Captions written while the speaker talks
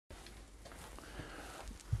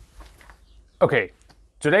Okay,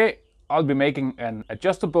 today I'll be making an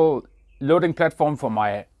adjustable loading platform for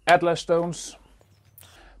my Atlas stones.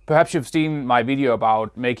 Perhaps you've seen my video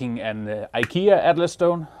about making an IKEA Atlas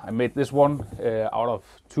stone. I made this one out of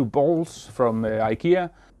 2 balls from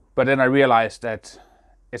IKEA, but then I realized that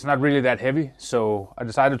it's not really that heavy, so I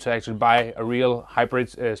decided to actually buy a real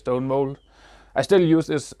hybrid stone mold. I still use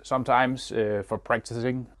this sometimes for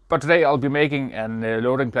practicing, but today I'll be making an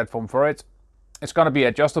loading platform for it. It's gonna be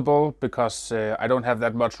adjustable because I don't have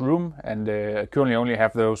that much room and currently only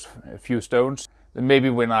have those few stones. Then maybe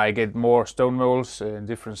when I get more stone molds in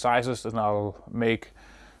different sizes, then I'll make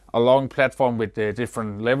a long platform with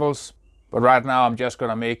different levels. But right now I'm just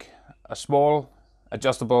gonna make a small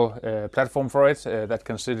adjustable platform for it that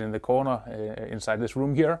can sit in the corner inside this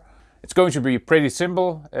room here. It's going to be pretty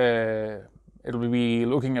simple. It'll be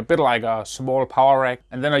looking a bit like a small power rack,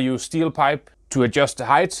 and then I use steel pipe to adjust the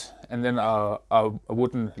height, and then a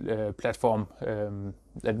wooden platform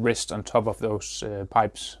that rests on top of those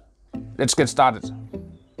pipes. Let's get started.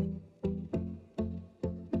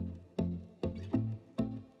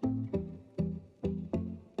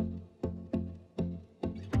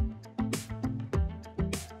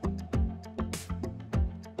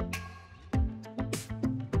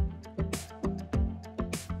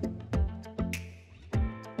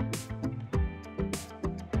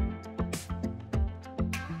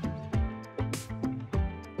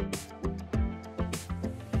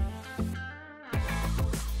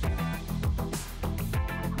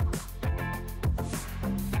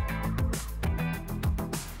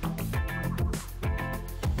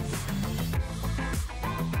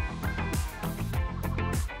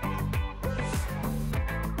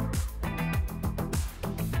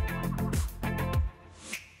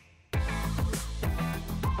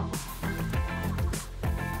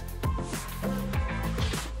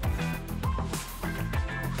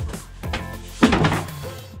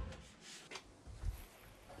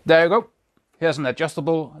 There you go. Here's an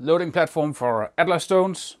adjustable loading platform for Atlas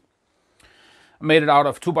stones. I made it out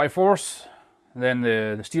of 2x4s. Then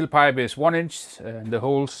the steel pipe is 1 inch and the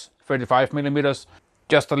holes 35 millimeters,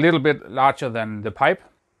 just a little bit larger than the pipe.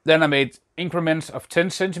 Then I made increments of 10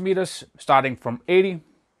 centimeters, starting from 80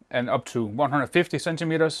 and up to 150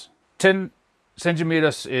 centimeters. 10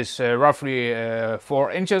 centimeters is roughly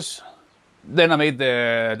 4 inches. Then I made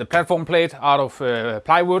the platform plate out of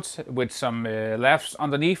plywood with some laths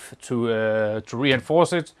underneath to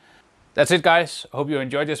reinforce it. That's it, guys. I hope you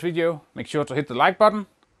enjoyed this video. Make sure to hit the like button.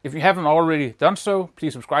 If you haven't already done so,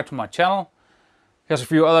 please subscribe to my channel. Here's a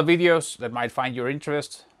few other videos that might find your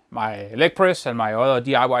interest. My leg press and my other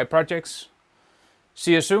DIY projects.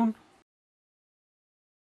 See you soon.